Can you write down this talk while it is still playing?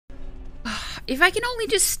If I can only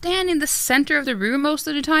just stand in the center of the room most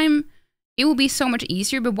of the time, it will be so much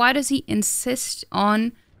easier. But why does he insist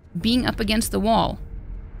on being up against the wall?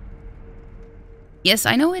 Yes,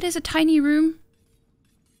 I know it is a tiny room.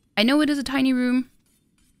 I know it is a tiny room.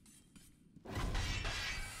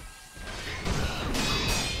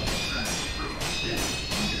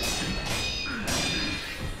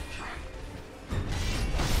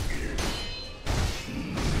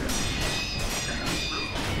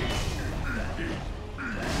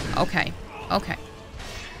 Okay, okay.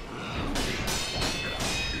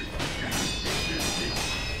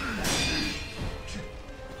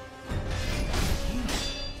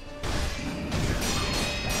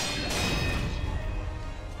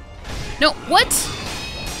 No, what?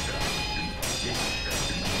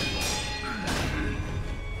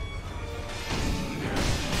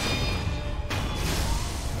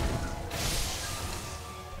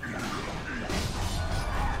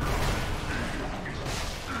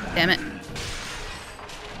 Damn it.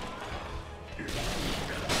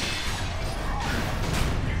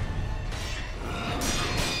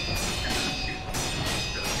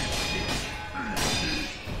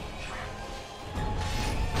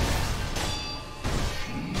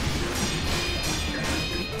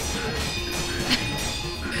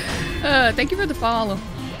 Thank you for the follow.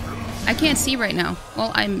 I can't see right now.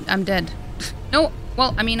 Well, I'm dead. No,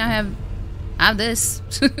 well, I mean, I have this.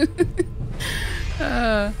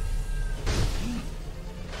 Oh,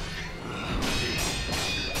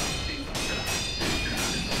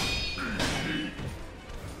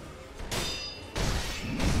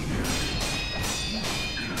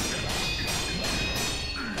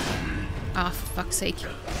 for fuck's sake.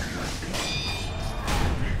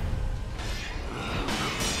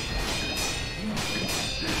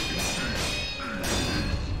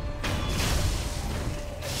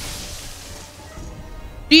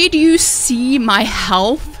 Did you see my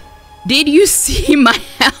health? Did you see my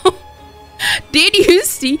health? Did you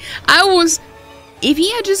see? If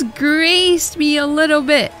he had just grazed me a little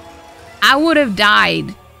bit, I would have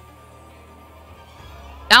died.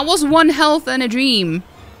 That was 1 health in a dream.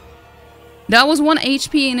 That was 1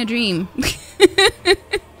 HP in a dream.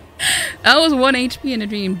 That was 1 HP in a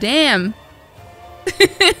dream. Damn.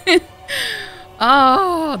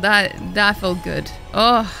 Oh, that felt good.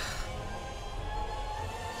 Oh.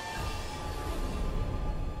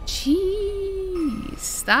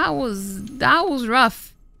 Jeez, that was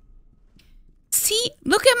rough. See,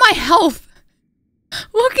 look at my health.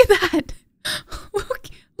 Look at that.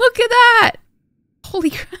 Look at that.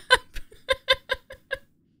 Holy crap.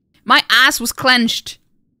 My ass was clenched.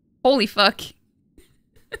 Holy fuck.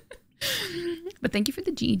 But thank you for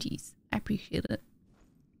the GGs. I appreciate it.